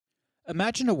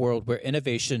Imagine a world where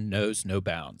innovation knows no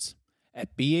bounds.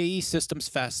 At BAE Systems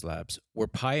Fast Labs, we're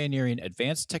pioneering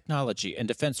advanced technology and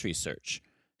defense research,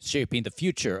 shaping the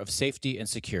future of safety and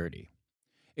security.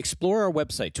 Explore our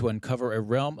website to uncover a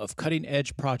realm of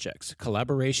cutting-edge projects,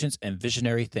 collaborations, and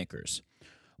visionary thinkers.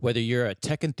 Whether you're a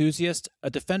tech enthusiast, a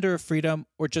defender of freedom,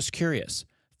 or just curious,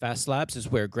 Fast Labs is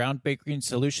where groundbreaking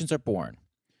solutions are born.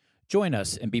 Join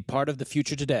us and be part of the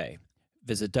future today.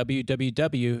 Visit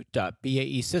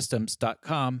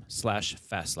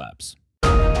www.baesystems.com/fastlabs.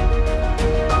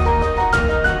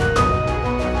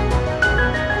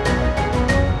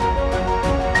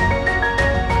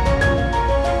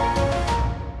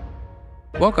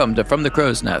 Welcome to From the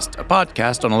Crow's Nest, a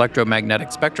podcast on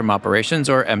electromagnetic spectrum operations,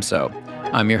 or EMSO.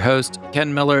 I'm your host,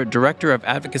 Ken Miller, Director of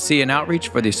Advocacy and Outreach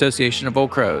for the Association of Old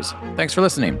Crows. Thanks for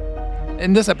listening.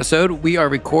 In this episode, we are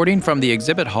recording from the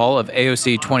exhibit hall of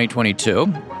AOC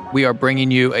 2022. We are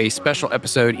bringing you a special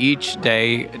episode each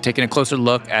day, taking a closer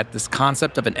look at this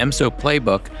concept of an EMSO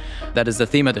playbook that is the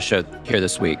theme of the show here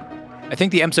this week. I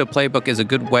think the EMSO playbook is a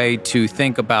good way to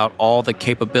think about all the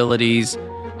capabilities,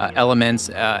 elements,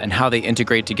 and how they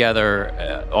integrate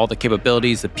together, all the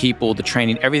capabilities, the people, the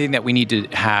training, everything that we need to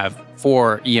have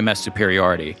for EMS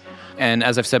superiority. And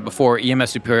as I've said before, EMS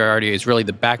superiority is really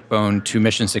the backbone to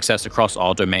mission success across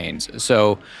all domains.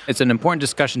 So it's an important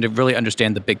discussion to really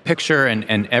understand the big picture and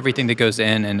everything that goes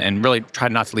in and really try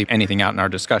not to leave anything out in our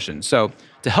discussion. So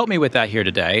to help me with that here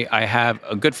today, I have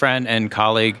a good friend and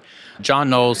colleague,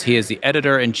 John Knowles. He is the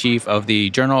editor-in-chief of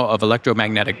the Journal of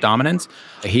Electromagnetic Dominance.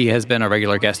 He has been a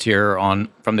regular guest here on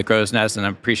From the Crow's Nest, and I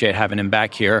appreciate having him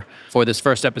back here for this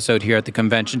first episode here at the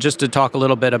convention, just to talk a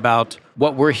little bit about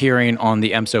what we're hearing on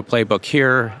the EMSO playbook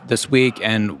here this week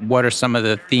and what are some of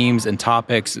the themes and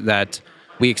topics that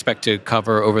we expect to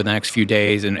cover over the next few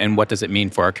days, and what does it mean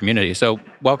for our community. So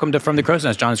welcome to From the Crow's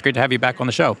Nest, John. It's great to have you back on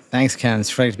the show. Thanks, Ken.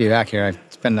 It's great to be back here.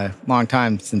 It's been a long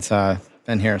time since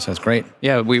been here, so it's great.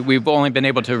 Yeah, we've only been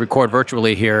able to record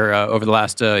virtually here over the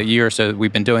last year or so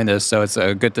we've been doing this, so it's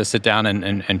good to sit down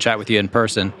and chat with you in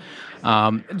person.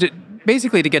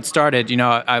 Basically, to get started,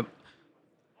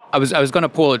 I was going to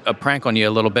pull a prank on you a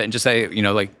little bit and just say,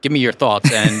 give me your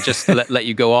thoughts and just let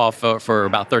you go off for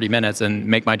about 30 minutes and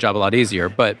make my job a lot easier.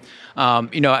 But,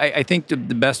 I think the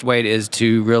best way is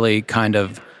to really kind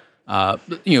of,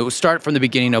 start from the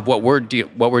beginning of what we're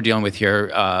dealing with here.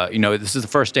 This is the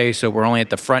first day, so we're only at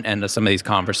the front end of some of these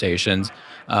conversations.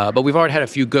 But we've already had a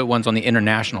few good ones on the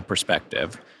international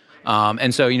perspective.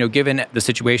 And so, given the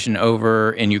situation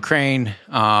over in Ukraine,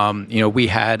 we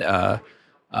had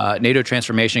NATO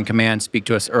Transformation Command speak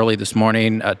to us early this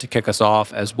morning to kick us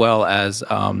off, as well as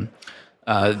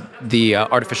the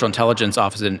Artificial Intelligence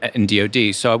Office in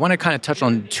DoD. So I want to kind of touch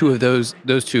on two of those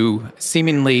two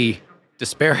seemingly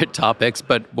disparate topics,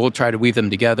 but we'll try to weave them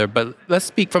together. But let's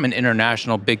speak from an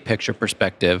international big picture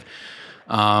perspective.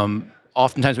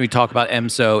 Oftentimes when we talk about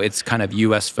EMSO, it's kind of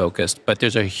U.S. focused, but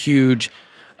there's a huge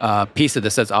piece of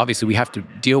this that's obviously we have to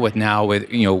deal with now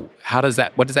with,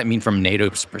 what does that mean from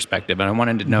NATO's perspective? And I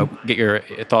wanted to get your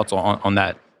thoughts on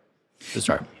that to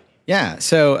start. Yeah,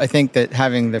 so I think that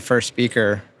having the first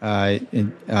speaker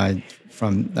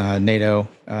from NATO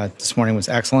this morning was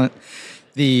excellent.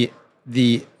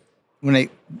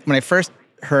 When I first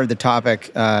heard the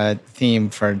topic theme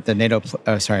for the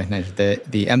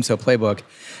the EMSO playbook,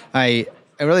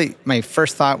 my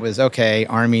first thought was, okay,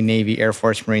 Army, Navy, Air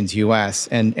Force, Marines, U.S.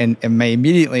 And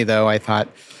immediately, though, I thought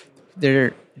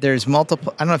there's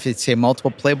multiple, I don't know if you'd say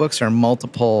multiple playbooks or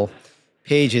multiple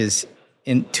pages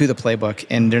to the playbook,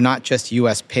 and they're not just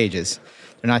U.S. pages.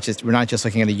 We're not just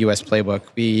looking at a U.S.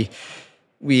 playbook.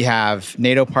 We have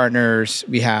NATO partners,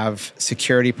 we have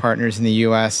security partners in the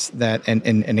U.S. that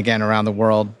and again around the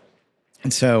world.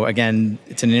 And so again,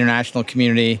 it's an international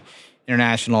community,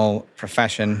 international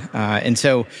profession. And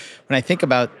so when I think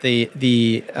about the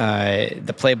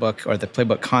playbook or the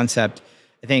playbook concept,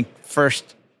 I think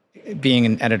first, being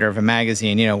an editor of a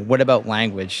magazine, what about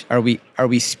language? Are we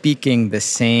speaking the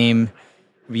same?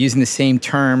 Are we using the same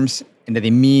terms? And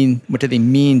what do they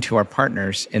mean to our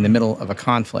partners in the middle of a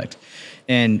conflict?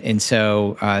 And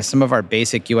so some of our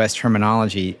basic U.S.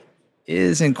 terminology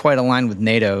isn't quite aligned with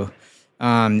NATO.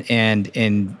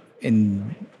 And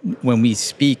when we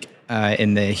speak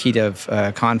in the heat of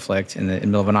conflict, in the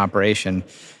middle of an operation,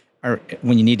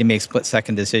 when you need to make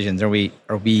split-second decisions, are we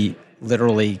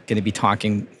literally going to be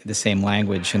talking the same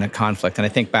language in a conflict? And I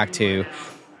think back to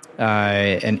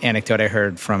an anecdote I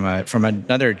heard from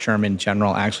another German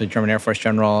general, actually German Air Force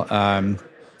general,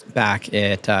 back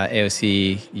at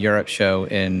AOC Europe show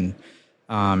in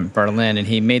Berlin, and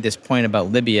he made this point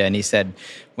about Libya, and he said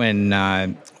when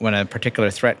a particular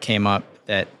threat came up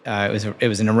it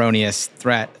was an erroneous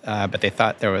threat, but they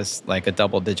thought there was like a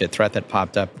double-digit threat that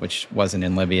popped up, which wasn't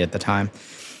in Libya at the time.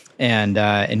 And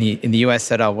the U.S.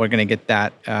 said, "Oh, we're going to get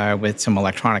that with some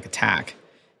electronic attack,"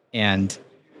 and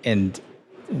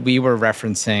we were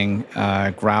referencing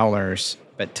growlers,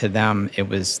 but to them it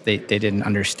was they didn't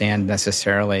understand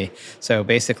necessarily. So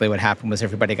basically, what happened was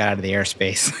everybody got out of the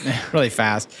airspace really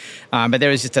fast. But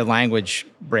there was just a language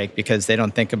break because they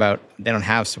don't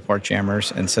have support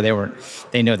jammers, and so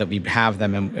they know that we have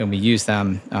them and we use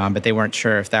them, but they weren't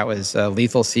sure if that was a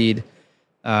lethal seed.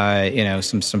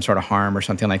 Some sort of harm or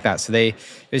something like that. So it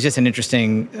was just an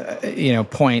interesting,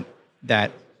 point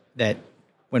that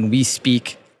when we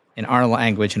speak in our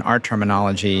language and our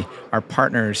terminology, our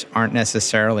partners aren't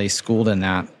necessarily schooled in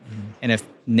that. Mm-hmm. And if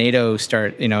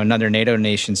another NATO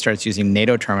nation starts using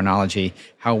NATO terminology,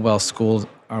 how well schooled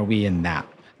are we in that?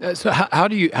 So how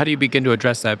do you begin to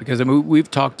address that? Because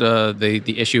we've talked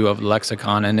the issue of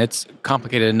lexicon, and it's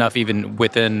complicated enough even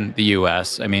within the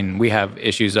U.S. I mean, we have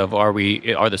issues of are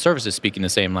the services speaking the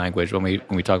same language when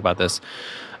we talk about this?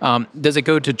 Does it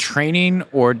go to training,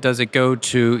 or does it go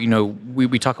to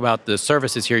we talk about the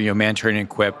services here, man, train, and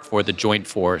equip for the joint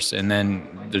force, and then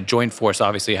the joint force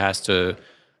obviously has to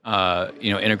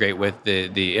integrate with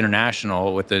the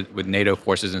international with NATO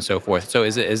forces and so forth. So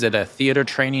is it a theater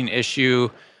training issue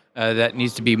that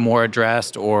needs to be more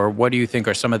addressed, or what do you think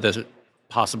are some of the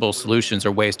possible solutions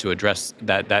or ways to address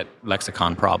that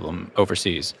lexicon problem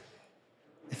overseas?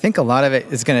 I think a lot of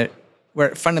it is where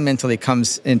it fundamentally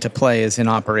comes into play is in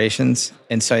operations.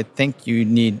 And so I think you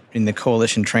need, in the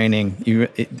coalition training,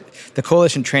 the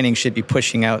coalition training should be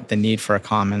pushing out the need for a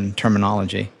common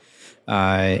terminology. So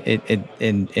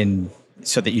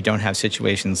that you don't have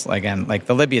situations, again, like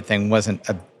the Libya thing wasn't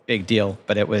a big deal,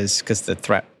 but it was because the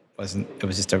threat it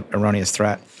was just an erroneous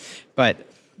threat. But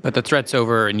the threats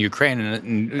over in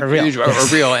Ukraine are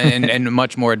real and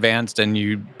much more advanced, and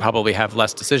you probably have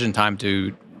less decision time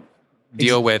to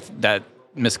deal with that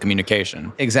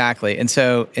miscommunication. Exactly. And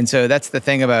so that's the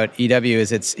thing about EW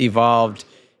is it's evolved.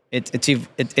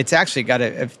 It's actually got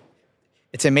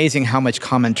it's amazing how much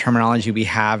common terminology we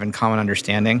have and common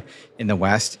understanding in the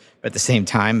West, but at the same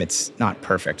time, it's not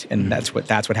perfect, and that's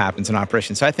what happens in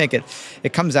operations. So I think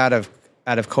it comes out of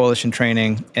coalition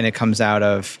training, and it comes out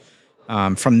of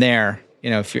from there.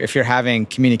 If you're having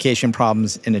communication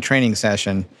problems in a training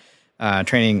session,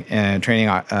 training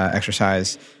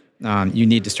exercise, you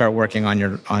need to start working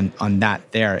on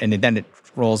that there, and then it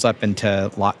rolls up into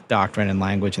doctrine and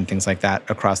language and things like that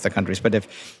across the countries. But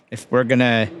if we're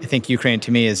gonna, I think Ukraine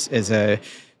to me is a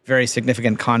very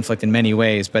significant conflict in many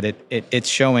ways, but it's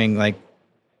showing like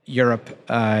Europe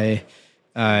that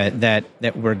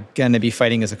we're gonna be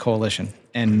fighting as a coalition,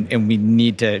 and we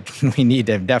need to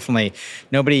definitely.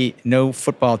 No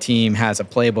football team has a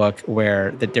playbook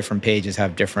where the different pages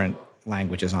have different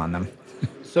languages on them.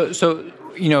 So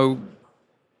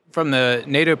from the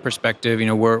NATO perspective,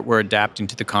 we're adapting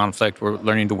to the conflict. We're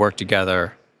learning to work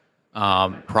together.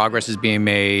 Progress is being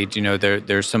made.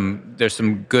 There's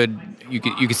some good. You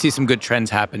can see some good trends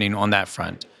happening on that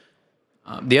front.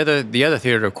 The other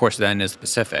theater, of course, then is the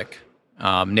Pacific.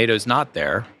 NATO's not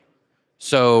there.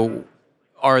 So,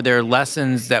 are there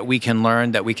lessons that we can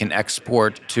learn that we can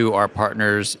export to our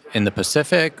partners in the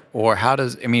Pacific, or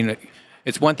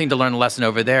it's one thing to learn a lesson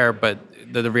over there, but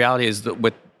the reality is that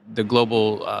with the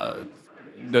global,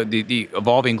 the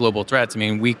evolving global threats,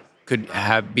 we could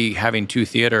be having two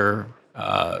theater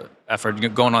efforts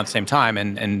going on at the same time,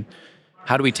 and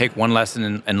how do we take one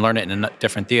lesson and learn it in a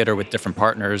different theater with different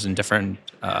partners and different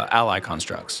ally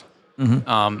constructs?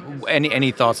 Mm-hmm.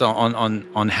 Any thoughts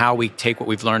on how we take what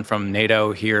we've learned from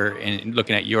NATO here and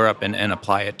looking at Europe and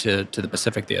apply it to the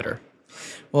Pacific theater?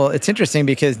 Well, it's interesting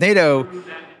because NATO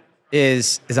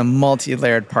is a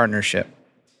multi-layered partnership.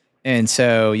 And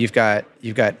so you've got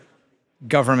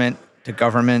government to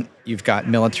government, you've got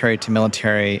military to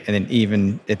military, and then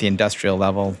even at the industrial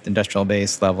level, the industrial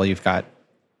base level, you've got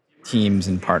teams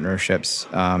and partnerships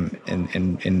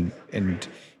in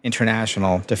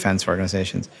international defense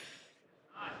organizations.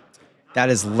 That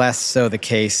is less so the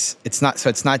case. It's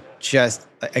not just,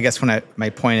 I guess my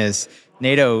point is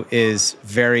NATO is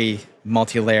very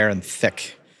multi-layer and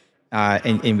thick,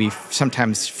 and we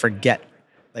sometimes forget.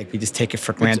 Like we just take it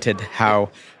for granted how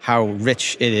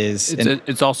rich it is.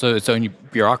 It's also its own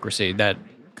bureaucracy that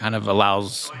kind of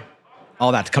allows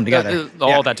all that to come together.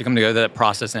 That to come together, that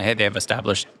process, and they have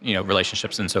established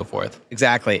relationships and so forth.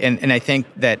 Exactly, and I think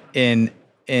that in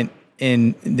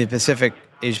the Pacific,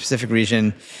 Asia Pacific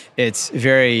region, it's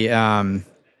very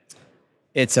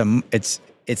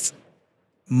it's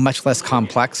much less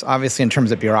complex, obviously, in terms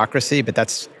of bureaucracy, but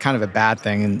that's kind of a bad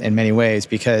thing in many ways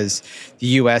because the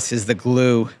U.S. is the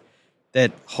glue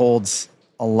that holds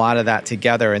a lot of that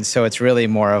together. And so it's really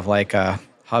more of like a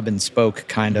hub and spoke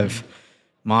kind of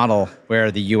model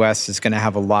where the U.S. is going to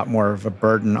have a lot more of a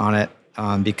burden on it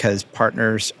because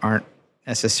partners aren't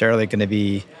necessarily going to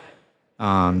be,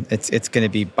 it's going to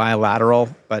be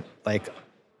bilateral, but like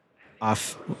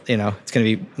it's going to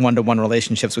be one-to-one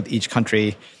relationships with each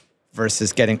country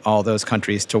versus getting all those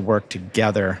countries to work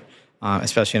together,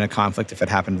 especially in a conflict if it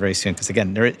happened very soon. Because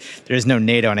again, there is no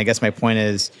NATO. And I guess my point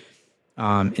is,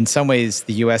 in some ways,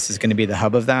 the U.S. is going to be the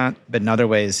hub of that, but in other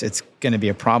ways, it's going to be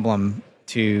a problem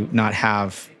to not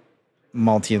have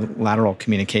multilateral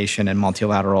communication and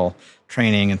multilateral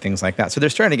training and things like that. So they're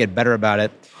starting to get better about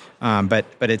it, but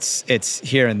it's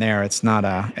here and there. It's not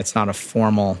a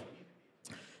formal.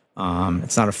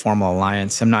 It's not a formal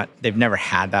alliance. They've never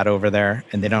had that over there,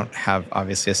 and they don't have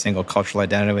obviously a single cultural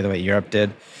identity the way Europe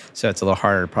did. So it's a little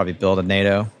harder to probably build a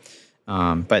NATO.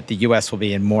 But the U.S. will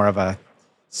be in more of a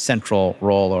central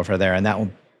role over there, and that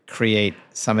will create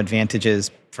some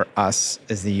advantages for us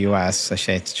as the U.S. I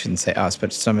shouldn't say us,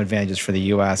 but some advantages for the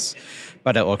U.S.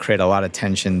 But it will create a lot of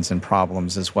tensions and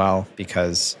problems as well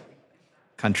because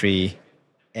country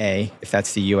A, if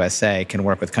that's the USA, can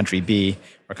work with country B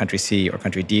or country C or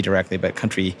country D directly, but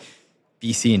country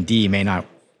B, C, and D may not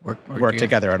work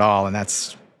together at all, and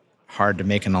that's hard to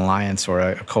make an alliance or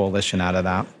a coalition out of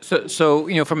that.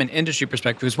 So from an industry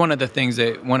perspective, it's one of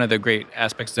the great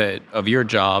aspects of your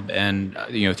job, and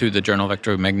through the Journal of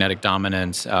Electromagnetic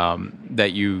Dominance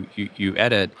that you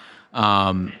edit.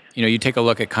 You take a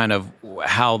look at kind of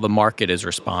how the market is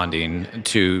responding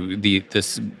to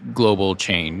this global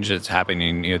change that's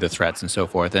happening, the threats and so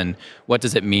forth, and what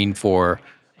does it mean for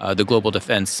the global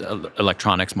defense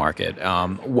electronics market?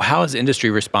 How is industry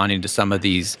responding to some of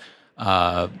these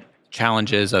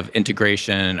challenges of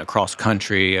integration across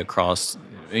country, across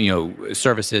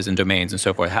services and domains and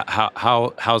so forth?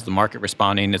 How's the market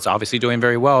responding? It's obviously doing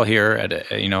very well here at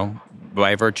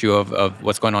by virtue of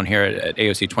what's going on here at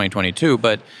AOC 2022.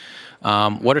 But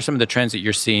what are some of the trends that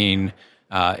you're seeing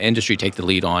industry take the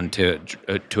lead on to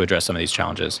address some of these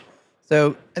challenges?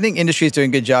 So I think industry is doing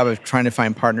a good job of trying to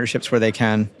find partnerships where they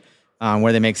can,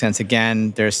 where they make sense.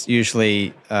 Again, there's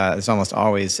usually there's almost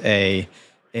always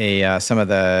some of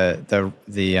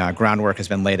the groundwork has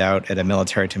been laid out at a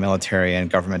military to military and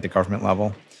government to government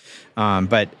level,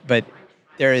 but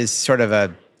there is sort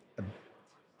of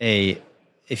a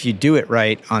if you do it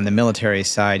right on the military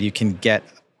side, you can get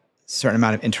a certain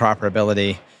amount of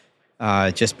interoperability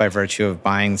just by virtue of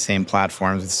buying the same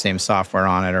platforms with the same software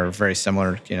on it or very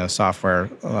similar software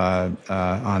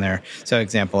on there. So,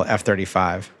 example,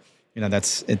 F-35.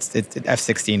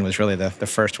 F-16 was really the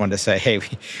first one to say, hey, we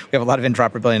have a lot of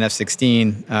interoperability in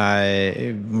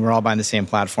F-16. We're all buying the same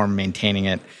platform, maintaining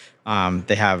it.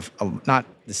 They have not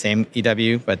the same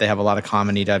EW, but they have a lot of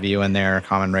common EW in there,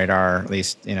 common radar, at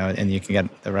least, and you can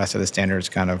get the rest of the standards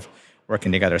kind of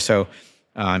working together. So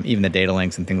even the data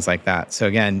links and things like that. So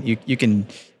again, you can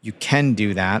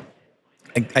do that.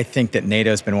 I think that NATO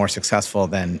has been more successful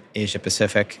than Asia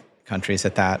Pacific countries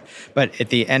at that. But at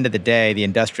the end of the day, the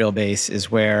industrial base is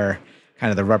where kind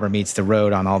of the rubber meets the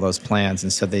road on all those plans.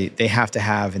 And so they have to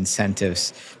have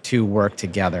incentives to work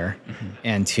together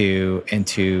and to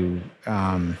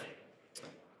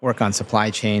work on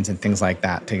supply chains and things like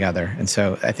that together. And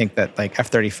so I think that like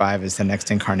F-35 is the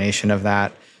next incarnation of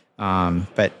that.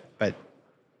 But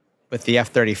with the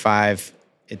F-35,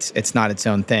 it's not its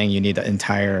own thing. You need the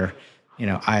entire,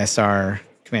 ISR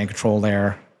command control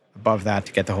layer above that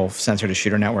to get the whole sensor to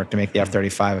shooter network to make the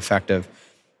F-35 effective.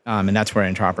 And that's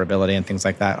where interoperability and things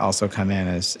like that also come in.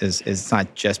 Is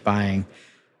not just buying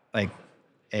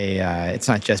it's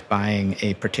not just buying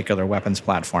a particular weapons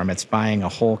platform. It's buying a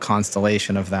whole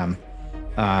constellation of them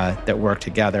that work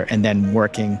together, and then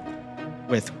working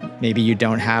with, maybe you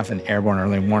don't have an airborne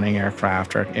early warning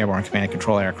aircraft or airborne command and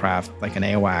control aircraft like an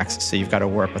AWACS. So you've got to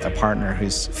work with a partner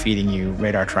who's feeding you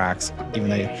radar tracks, even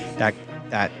though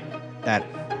that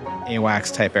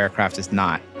AWACS type aircraft is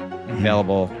not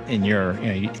available in your,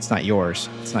 it's not yours.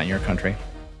 It's not your country.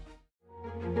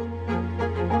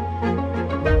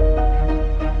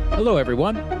 Hello,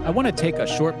 everyone. I want to take a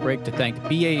short break to thank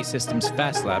BAE Systems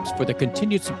Fast Labs for the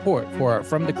continued support for our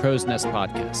From the Crow's Nest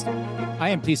podcast. I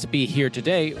am pleased to be here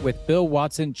today with Bill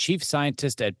Watson, Chief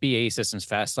Scientist at BAE Systems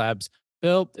Fast Labs.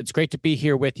 Bill, it's great to be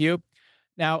here with you.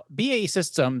 Now, BAE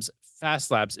Systems Fast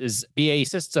Labs is BAE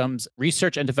Systems'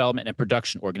 research and development and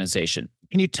production organization.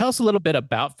 Can you tell us a little bit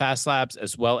about Fast Labs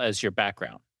as well as your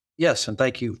background? Yes, and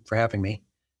thank you for having me.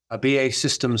 BAE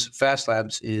Systems Fast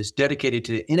Labs is dedicated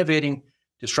to innovating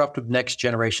disruptive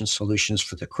next-generation solutions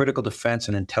for the critical defense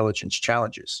and intelligence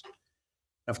challenges.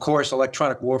 Of course,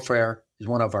 electronic warfare is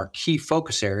one of our key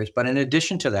focus areas, but in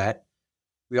addition to that,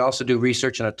 we also do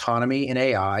research in autonomy and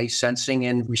AI, sensing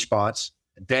and response,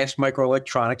 advanced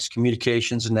microelectronics,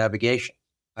 communications, and navigation.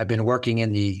 I've been working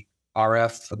in the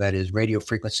RF, that is radio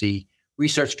frequency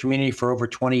research community, for over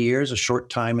 20 years, a short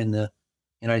time in the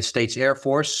United States Air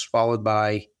Force, followed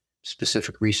by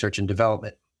specific research and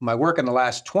development. My work in the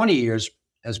last 20 years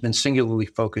has been singularly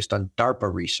focused on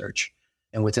DARPA research,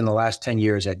 and within the last 10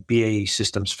 years at BAE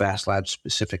Systems Fast Labs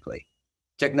specifically.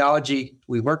 Technology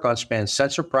we work on spans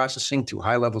sensor processing to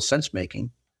high-level sense-making,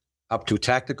 up to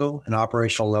tactical and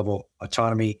operational level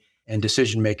autonomy and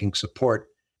decision-making support.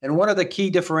 And one of the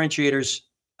key differentiators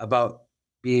about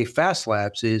BAE Fast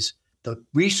Labs is the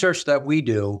research that we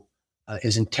do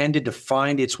is intended to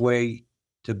find its way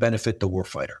to benefit the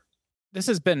warfighter. This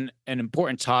has been an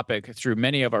important topic through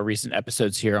many of our recent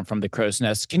episodes here on From the Crow's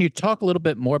Nest. Can you talk a little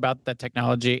bit more about that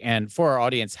technology? And for our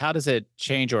audience, how does it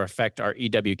change or affect our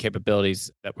EW capabilities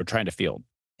that we're trying to field?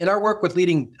 In our work with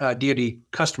leading DoD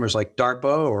customers like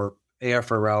DARPA or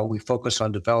AFRL, we focus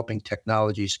on developing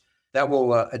technologies that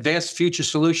will advance future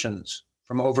solutions,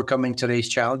 from overcoming today's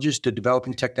challenges to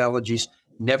developing technologies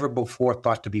never before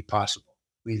thought to be possible.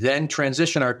 We then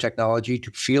transition our technology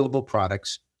to fieldable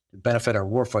products to benefit our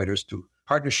warfighters through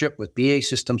partnership with BAE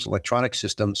Systems Electronic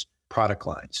Systems product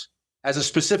lines. As a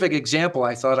specific example,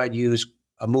 I thought I'd use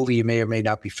a movie you may or may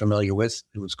not be familiar with.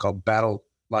 It was called Battle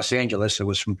Los Angeles. It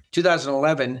was from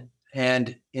 2011.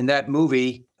 And in that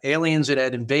movie, aliens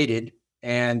had invaded.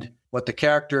 And what the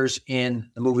characters in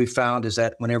the movie found is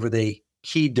that whenever they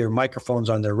keyed their microphones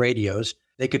on their radios,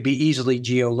 they could be easily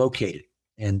geolocated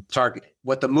and targeted.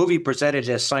 What the movie presented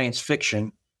as science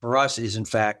fiction for us is, in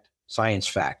fact, science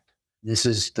fact. This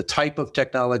is the type of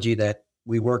technology that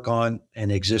we work on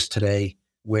and exists today,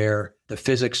 where the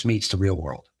physics meets the real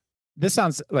world. This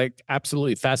sounds like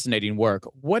absolutely fascinating work.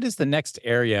 What is the next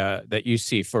area that you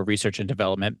see for research and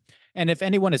development? And if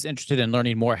anyone is interested in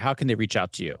learning more, how can they reach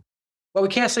out to you? Well, we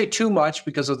can't say too much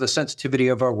because of the sensitivity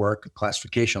of our work and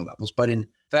classification levels. But in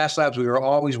Fast Labs, we are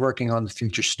always working on the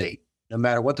future state. No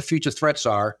matter what the future threats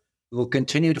are, we will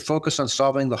continue to focus on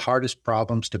solving the hardest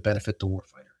problems to benefit the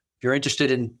warfighter. If you're interested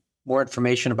in more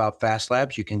information about Fast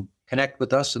Labs, you can connect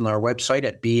with us on our website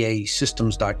at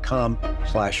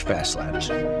basystems.com/fastlabs.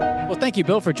 Well, thank you,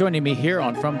 Bill, for joining me here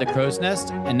on From the Crow's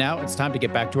Nest. And now it's time to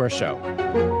get back to our show.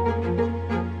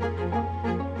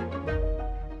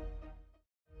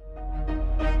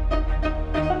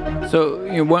 So,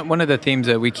 one of the themes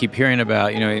that we keep hearing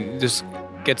about, this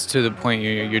gets to the point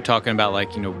you're talking about, like,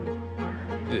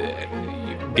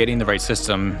 getting the right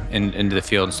system into the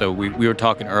field. So we were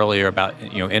talking earlier about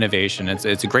innovation. It's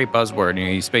a great buzzword.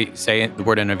 You say the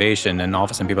word innovation, and all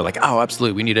of a sudden people are like, oh,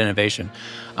 absolutely, we need innovation.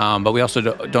 But we also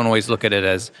don't always look at it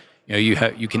as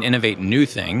you can innovate new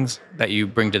things that you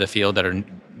bring to the field that are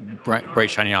bright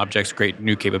shiny objects, great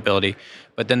new capability.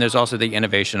 But then there's also the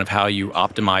innovation of how you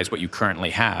optimize what you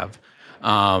currently have.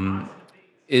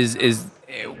 Is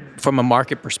from a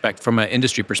market perspective, from an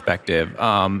industry perspective,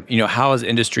 how is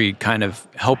industry kind of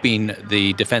helping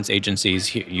the defense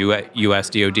agencies, U.S.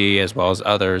 DoD as well as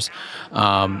others,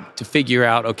 to figure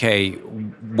out, okay,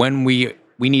 when we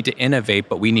need to innovate,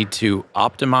 but we need to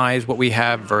optimize what we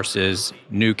have versus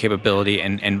new capability,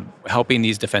 and helping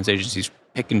these defense agencies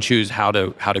pick and choose how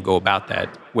to go about that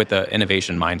with an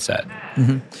innovation mindset.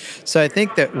 Mm-hmm. So I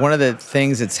think that one of the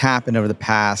things that's happened over the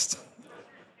past,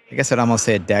 I guess I'd almost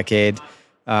say a decade,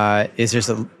 is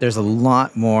there's a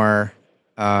lot more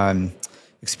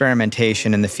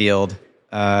experimentation in the field,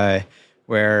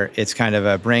 where it's kind of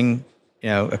a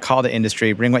call to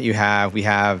industry, bring what you have. We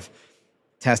have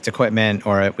test equipment,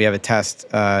 or we have a test,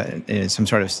 some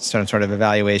sort of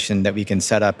evaluation that we can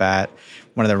set up at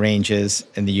one of the ranges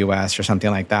in the U.S. or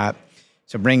something like that.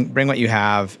 So bring what you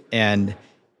have, and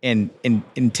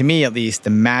to me at least, the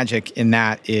magic in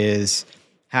that is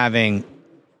having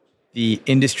the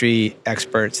industry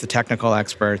experts, the technical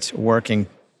experts, working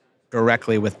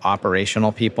directly with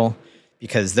operational people,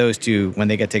 because those two, when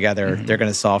they get together, they're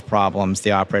going to solve problems.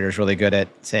 The operator's really good at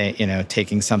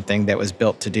taking something that was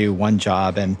built to do one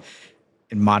job and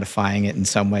modifying it in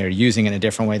some way, or using it in a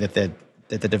different way that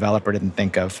the developer didn't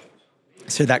think of.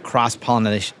 So that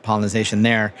cross-pollination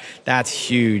there, that's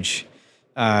huge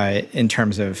in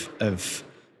terms of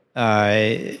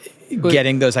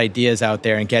getting those ideas out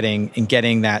there and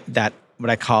getting that what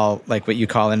I call, like what you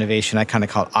call innovation, I kind of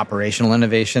call it operational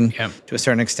innovation. Yeah. To a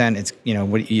certain extent. It's you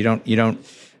don't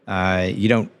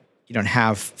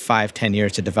have 5-10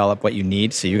 years to develop what you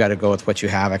need, so you got to go with what you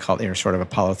have. I call it sort of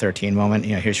Apollo 13 moment.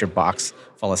 Here's your box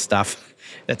full of stuff,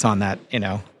 that's on that,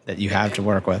 that you have to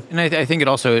work with. And I think it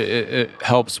also it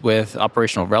helps with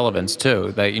operational relevance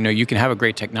too. That you can have a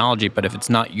great technology, but if it's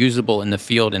not usable in the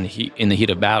field in the heat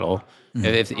of battle,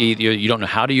 if either you don't know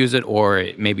how to use it, or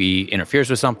it maybe interferes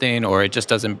with something, or it just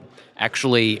doesn't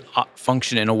actually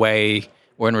function in a way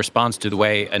or in response to the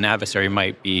way an adversary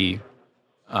might be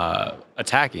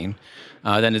attacking,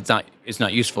 then it's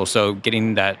not useful. So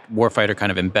getting that warfighter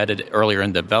kind of embedded earlier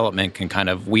in development can kind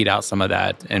of weed out some of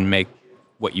that and make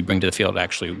what you bring to the field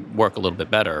actually work a little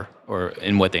bit better or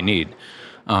in what they need.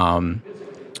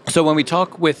 So when we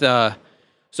talk with,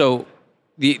 so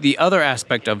the other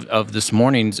aspect of this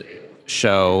morning's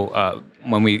show,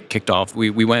 when we kicked off,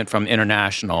 we went from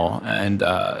international and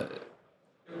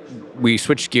we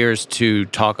switched gears to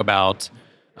talk about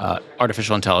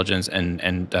artificial intelligence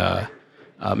and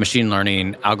machine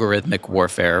learning, algorithmic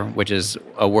warfare, which is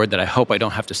a word that I hope I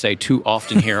don't have to say too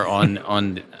often here on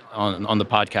the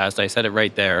podcast. I said it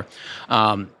right there.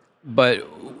 But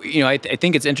I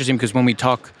think it's interesting because when we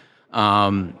talk,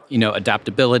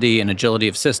 adaptability and agility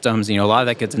of systems, a lot of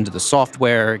that gets into the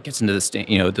software, gets into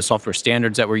the software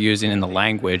standards that we're using, and the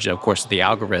language, of course, the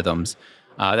algorithms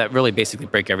that really basically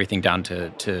break everything down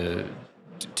to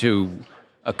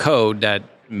a code that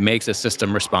makes a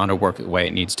system respond or work the way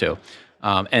it needs to.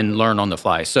 And learn on the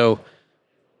fly. So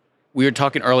we were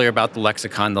talking earlier about the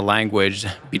lexicon, the language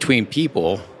between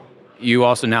people. You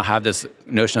also now have this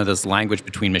notion of this language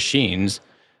between machines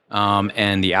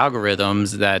and the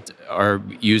algorithms that are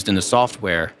used in the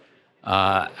software.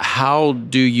 How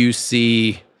do you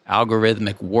see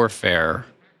algorithmic warfare?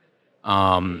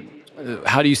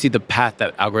 How do you see the path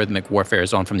that algorithmic warfare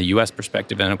is on from the U.S.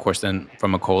 perspective, and of course then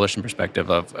from a coalition perspective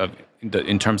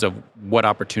in terms of what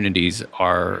opportunities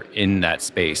are in that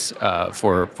space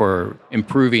for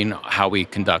improving how we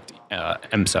conduct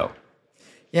EMSO?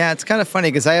 Yeah, it's kind of funny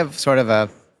because I have sort of a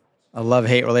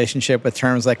love-hate relationship with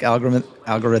terms like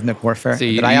algorithmic warfare,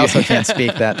 but I also can't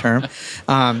speak that term.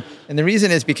 And the reason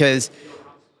is because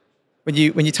when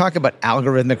you talk about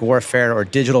algorithmic warfare or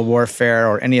digital warfare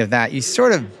or any of that,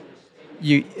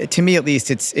 to me at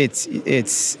least,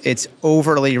 it's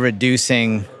overly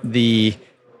reducing the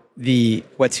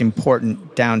what's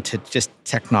important down to just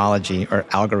technology or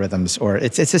algorithms, or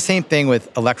it's the same thing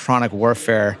with electronic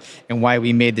warfare and why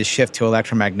we made the shift to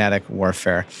electromagnetic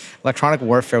warfare. Electronic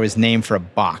warfare was named for a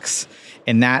box,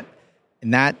 and that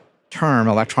term,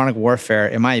 electronic warfare,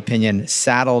 in my opinion,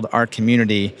 saddled our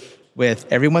community with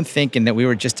everyone thinking that we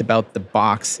were just about the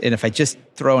box, and if I just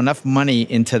throw enough money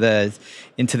into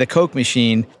the Coke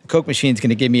machine, the Coke machine's going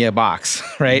to give me a box,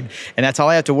 right? And that's all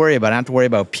I have to worry about. I don't have to worry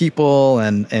about people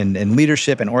and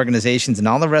leadership and organizations and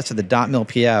all the rest of the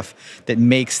 .mil-PF that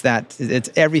makes that, it's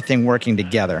everything working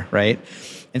together, right?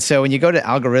 And so when you go to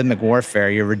algorithmic warfare,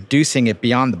 you're reducing it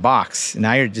beyond the box.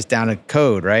 Now you're just down to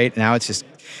code, right? Now it's just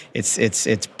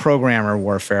it's programmer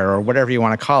warfare or whatever you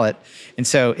want to call it. And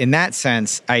so in that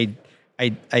sense, I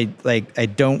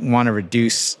don't want to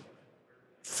reduce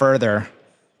further.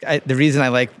 The reason I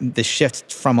like the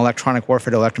shift from electronic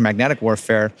warfare to electromagnetic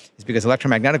warfare is because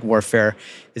electromagnetic warfare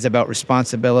is about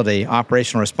responsibility,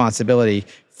 operational responsibility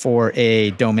for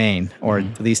a domain, or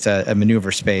at least a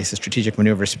maneuver space, a strategic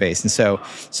maneuver space. And so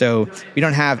we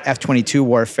don't have F-22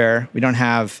 warfare. We don't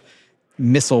have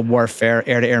missile warfare,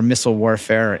 air-to-air missile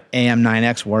warfare, or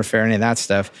AIM-9X warfare, any of that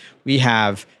stuff. We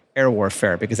have air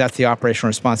warfare because that's the operational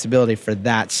responsibility for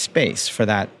that space, for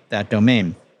that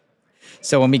domain.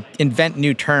 So when we invent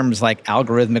new terms like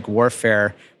algorithmic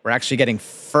warfare, we're actually getting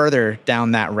further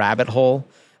down that rabbit hole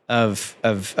of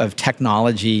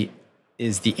technology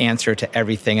is the answer to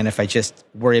everything. And if I just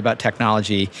worry about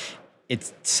technology,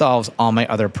 it solves all my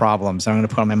other problems. I'm going to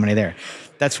put all my money there.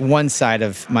 That's one side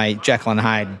of my Jekyll and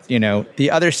Hyde.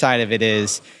 The other side of it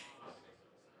is,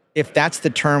 if that's the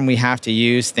term we have to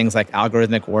use, things like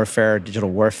algorithmic warfare, digital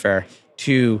warfare,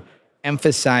 to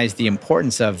emphasize the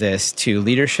importance of this to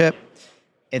leadership,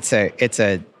 it's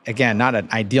again, not an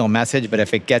ideal message, but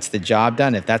if it gets the job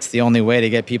done, if that's the only way to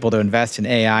get people to invest in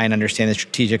AI and understand the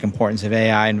strategic importance of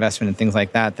AI investment and things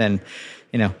like that, then,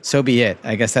 so be it.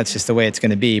 I guess that's just the way it's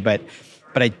going to be. But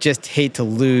I just hate to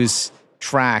lose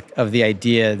track of the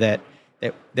idea that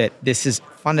this is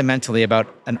fundamentally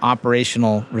about an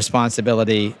operational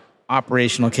responsibility,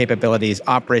 operational capabilities,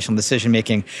 operational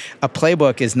decision-making. A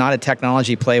playbook is not a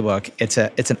technology playbook. It's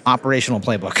an operational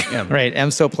playbook, right?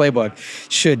 EMSO playbook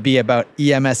should be about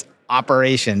EMS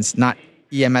operations, not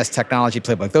EMS technology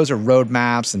playbook. Those are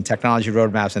roadmaps and technology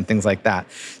roadmaps and things like that.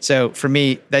 So for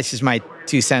me, that's just my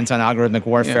 2 cents on algorithmic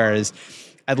warfare is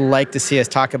I'd like to see us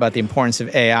talk about the importance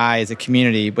of AI as a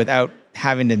community without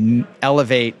having to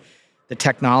elevate the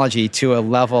technology to a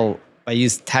level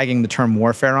tagging the term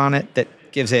warfare on it that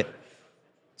gives it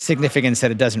significance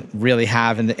that it doesn't really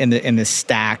have in the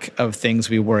stack of things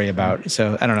we worry about.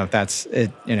 So I don't know if that's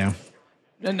it,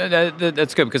 No,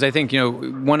 that's good, because I think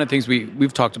one of the things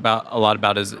we've talked about a lot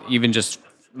about is even just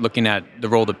looking at the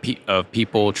role of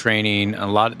people training. There are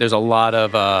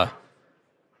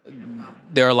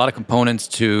a lot of components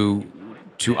to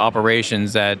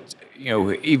operations that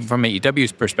even from an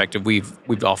EW's perspective,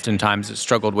 we've oftentimes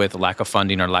struggled with lack of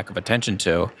funding or lack of attention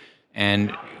to,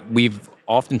 and we've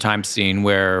oftentimes seen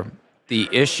where the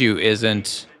issue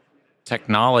isn't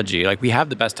technology. Like, we have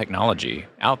the best technology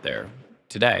out there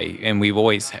today, and we've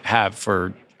always have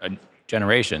for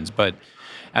generations. But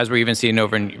as we're even seeing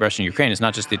over in Russia and Ukraine, it's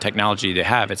not just the technology they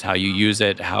have; it's how you use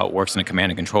it, how it works in a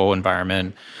command and control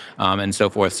environment, and so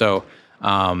forth. So,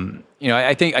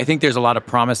 I think there's a lot of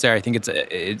promise there. I think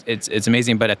it's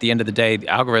amazing. But at the end of the day, the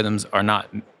algorithms are not.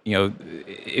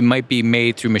 It might be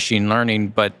made through machine learning,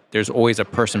 but there's always a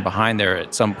person behind there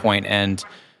at some point, and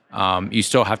you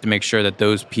still have to make sure that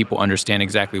those people understand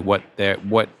exactly what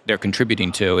they're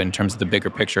contributing to in terms of the bigger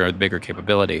picture or the bigger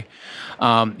capability.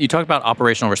 You talked about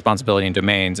operational responsibility and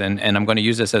domains, and I'm going to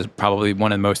use this as probably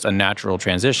one of the most unnatural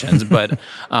transitions. But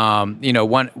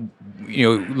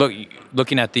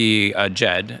looking at the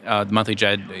JED, the monthly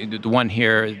JED, the one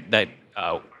here that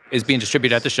is being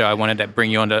distributed at the show, I wanted to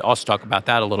bring you on to also talk about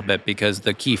that a little bit, because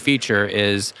the key feature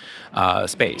is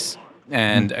space.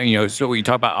 And so when you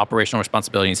talk about operational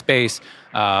responsibility in space,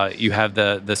 you have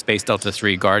the Space Delta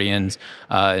III Guardians,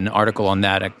 an article on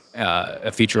that,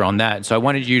 a feature on that. So I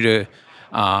wanted you to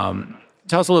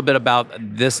tell us a little bit about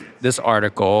this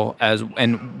article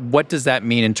and what does that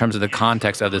mean in terms of the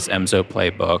context of this EMSO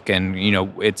playbook. And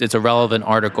it's a relevant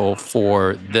article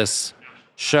for this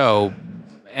show,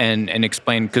 and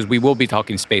explain, because we will be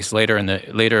talking space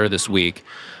later this week.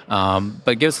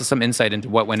 But give us some insight into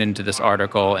what went into this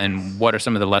article and what are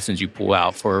some of the lessons you pull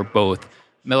out for both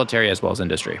military as well as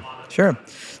industry. Sure.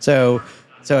 So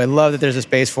I love that there's a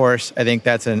Space Force. I think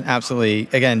that's an absolutely,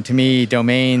 again, to me,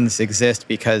 domains exist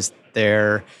because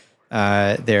they're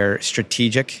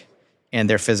strategic and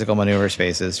they're physical maneuver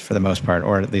spaces for the most part,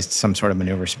 or at least some sort of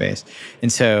maneuver space. And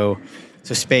so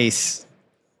space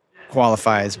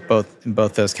qualifies in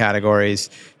both those categories.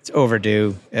 It's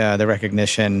overdue, the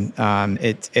recognition.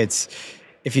 It's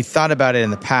if you thought about it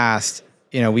in the past,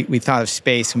 we thought of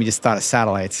space and we just thought of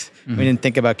satellites. Mm-hmm. We didn't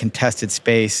think about contested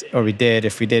space, or we did.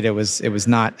 If we did, it was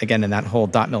not, again, in that whole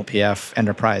 .mil-PF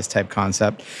enterprise type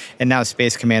concept. And now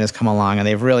Space Command has come along and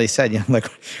they've really said,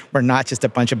 look, we're not just a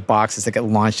bunch of boxes that get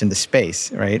launched into space,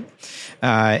 right?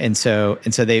 And so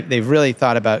they've really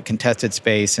thought about contested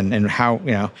space and how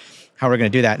we're going to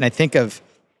do that. And I think of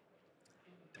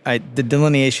the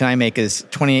delineation I make is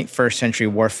 21st century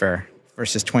warfare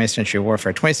versus 20th century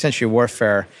warfare. 20th century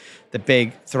warfare, the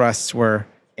big thrusts were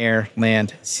air,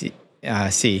 land, sea,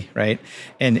 right?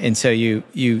 And so you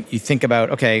think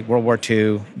about, okay, World War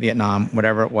II, Vietnam,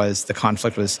 whatever it was, the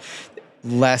conflict was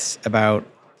less about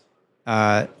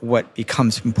what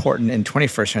becomes important in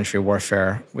 21st century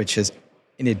warfare, which is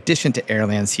in addition to air,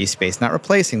 land, sea, space, not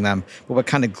replacing them, but what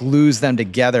kind of glues them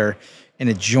together in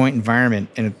a joint environment,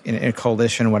 in a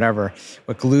coalition, whatever.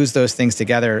 What glues those things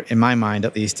together, in my mind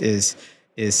at least, is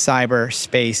cyber,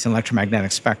 space, and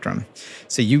electromagnetic spectrum.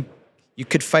 So you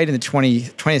could fight in the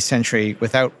 20th century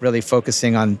without really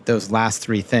focusing on those last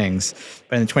three things.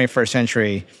 But in the 21st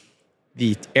century,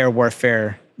 the air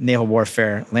warfare, naval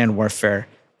warfare, land warfare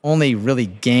only really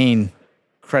gain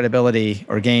credibility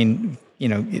or gain,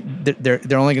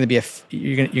 they're only going to be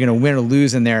you're going to win or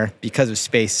lose in there because of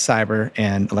space, cyber,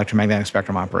 and electromagnetic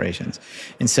spectrum operations.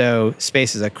 And so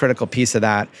space is a critical piece of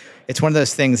that. It's one of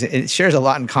those things, it shares a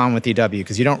lot in common with EW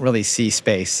because you don't really see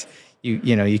space.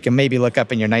 You can maybe look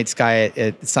up in your night sky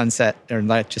at sunset or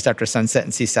just after sunset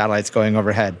and see satellites going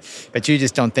overhead, but you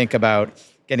just don't think about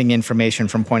getting information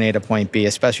from point A to point B,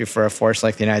 especially for a force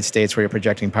like the United States where you're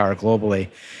projecting power globally.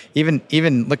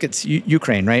 Even look at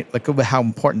Ukraine, right? Look at how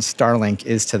important Starlink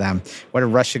is to them. What did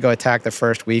Russia go attack the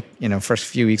first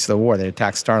few weeks of the war? They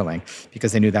attacked Starlink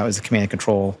because they knew that was the command and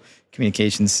control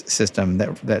communications system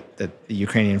that the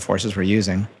Ukrainian forces were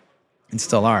using and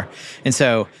still are. And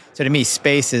so to me,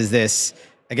 space is this,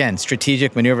 again,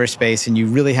 strategic maneuver space, and you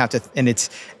really have to, and it's,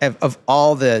 of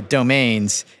all the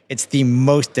domains, it's the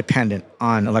most dependent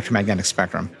on electromagnetic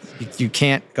spectrum. You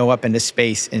can't go up into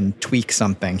space and tweak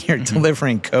something. You're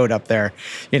delivering code up there,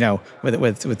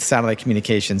 with satellite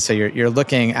communications. So you're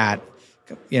looking at,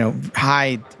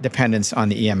 high dependence on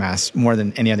the EMS more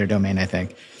than any other domain, I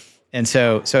think. And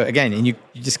so again, and you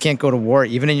just can't go to war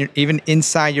even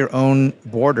inside your own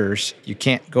borders. You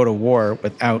can't go to war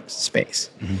without space.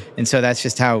 Mm-hmm. And so that's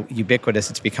just how ubiquitous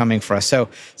it's becoming for us. So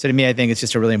to me, I think it's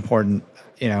just a really important,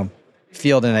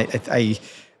 field. And I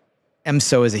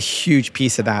EMSO is a huge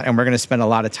piece of that. And we're going to spend a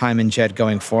lot of time in JED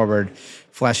going forward,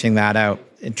 fleshing that out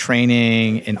in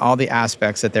training and all the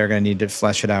aspects that they're going to need to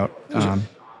flesh it out.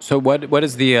 So what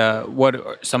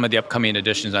are some of the upcoming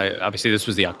editions? Obviously this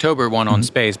was the October one on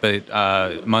space, but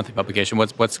monthly publication.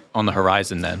 What's on the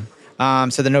horizon then?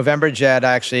 So the November JED,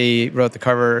 I actually wrote the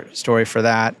cover story for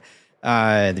that,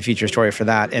 the feature story for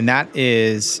that, and that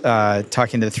is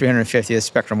talking to the 350th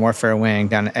Spectrum Warfare Wing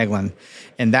down in Eglin,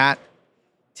 and that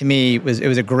to me was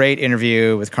a great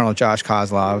interview with Colonel Josh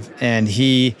Kozlov, and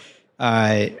he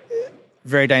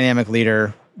very dynamic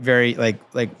leader, very like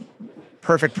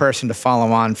perfect person to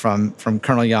follow on from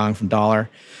Colonel Young from Dollar,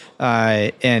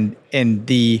 and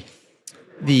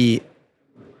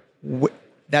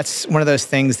that's one of those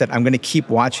things that I'm going to keep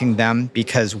watching them,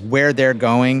 because where they're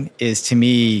going is, to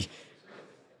me,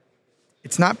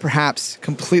 it's not perhaps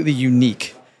completely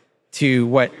unique to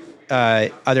what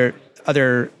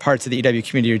other parts of the EW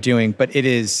community are doing, but it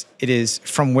is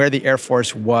from where the Air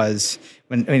Force was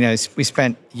when we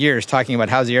spent years talking about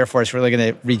how's the Air Force really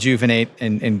going to rejuvenate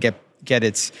and get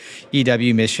its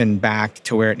EW mission back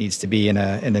to where it needs to be in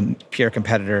a peer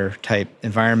competitor type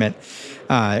environment,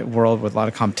 world with a lot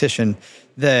of competition.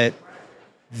 That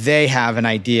they have an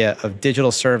idea of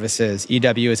digital services.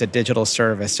 EW is a digital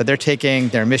service, so they're taking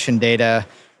their mission data,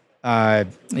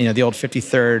 the old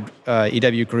 53rd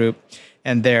EW group,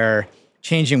 and they're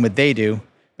changing what they do,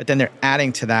 but then they're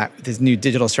adding to that these new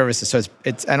digital services. So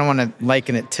it's I don't want to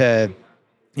liken it to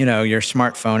your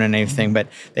smartphone and anything, but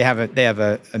they have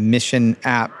a mission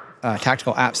app,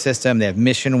 tactical app system. They have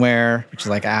missionware, which is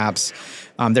like apps.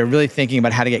 They're really thinking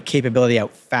about how to get capability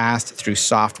out fast through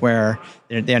software.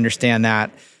 They understand that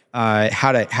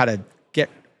how to get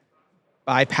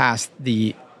bypass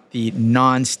the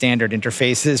non-standard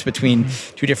interfaces between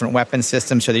two different weapon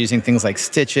systems. So they're using things like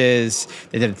stitches.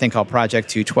 They did a thing called Project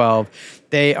 212.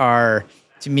 They are,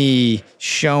 to me,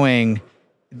 showing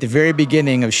the very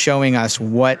beginning of showing us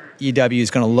what EW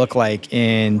is going to look like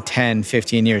in 10,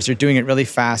 15 years. They're doing it really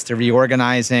fast. They're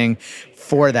reorganizing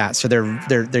for that. So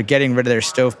they're getting rid of their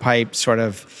stovepipe sort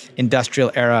of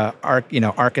industrial era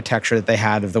architecture that they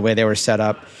had of the way they were set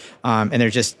up. And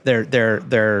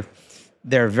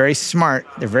they're very smart.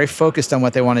 They're very focused on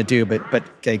what they want to do, but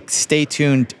like, stay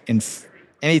tuned.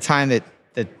 Any time that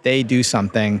they do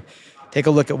something, take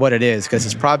a look at what it is, because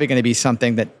it's probably going to be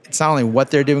something that it's not only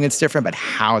what they're doing, it's different, but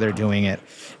how they're doing it.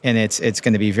 And it's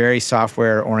going to be very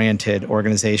software-oriented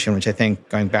organization, which I think,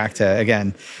 going back to,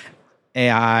 again,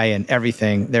 AI and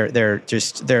everything, they're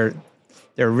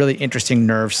a really interesting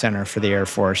nerve center for the Air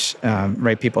Force.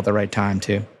 Right people at the right time,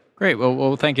 too. Great.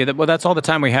 Well, thank you. Well, that's all the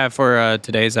time we have for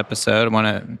today's episode. I want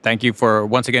to thank you for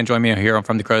once again joining me here on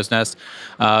From the Crow's Nest.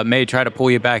 May try to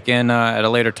pull you back in at a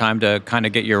later time to kind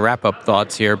of get your wrap-up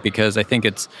thoughts here, because I think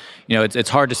it's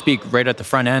hard to speak right at the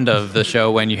front end of the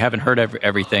show when you haven't heard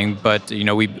everything. But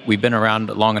we've been around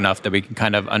long enough that we can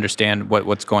kind of understand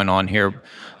what's going on here.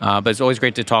 But it's always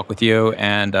great to talk with you,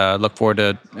 and look forward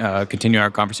to continuing our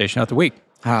conversation throughout the week.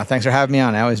 Thanks for having me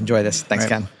on. I always enjoy this. Thanks,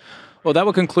 Ken. Well, that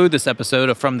will conclude this episode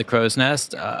of From the Crow's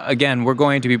Nest. Again, we're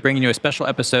going to be bringing you a special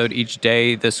episode each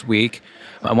day this week.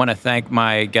 I want to thank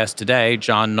my guest today,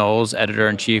 John Knowles,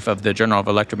 Editor-in-Chief of the Journal of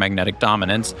Electromagnetic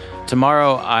Dominance.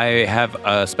 Tomorrow, I have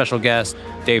a special guest,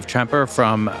 Dave Tremper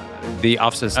from the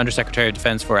Office of Undersecretary of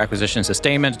Defense for Acquisition and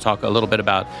Sustainment, to talk a little bit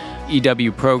about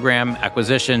EW program,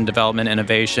 acquisition, development,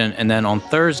 innovation. And then on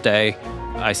Thursday,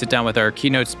 I sit down with our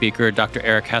keynote speaker, Dr.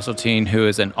 Eric Hasseltine, who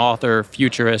is an author,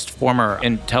 futurist, former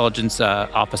intelligence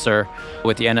officer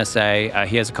with the NSA.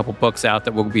 He has a couple books out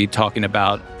that we'll be talking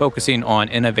about, focusing on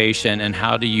innovation and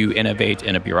how do you innovate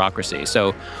in a bureaucracy.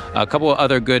 So a couple of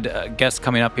other good guests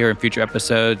coming up here in future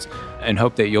episodes, and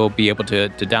hope that you'll be able to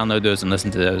download those and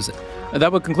listen to those.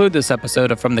 That will conclude this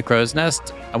episode of From the Crow's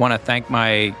Nest. I want to thank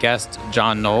my guest,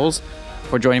 John Knowles,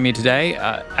 for joining me today.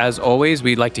 As always,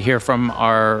 we'd like to hear from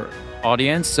our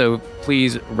audience, so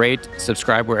please rate,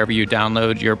 subscribe wherever you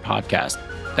download your podcast.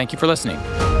 Thank you for listening.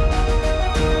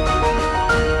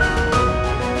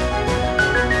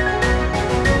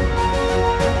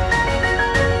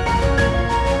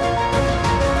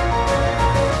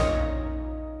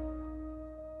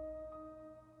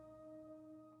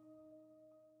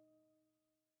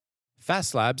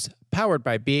 FAST Labs, powered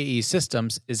by BAE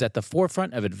Systems, is at the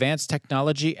forefront of advanced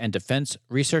technology and defense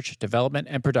research, development,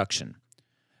 and production.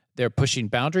 They're pushing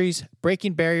boundaries,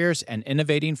 breaking barriers, and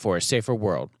innovating for a safer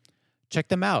world. Check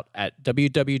them out at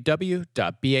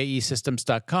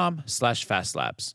www.baesystems.com/fastlabs.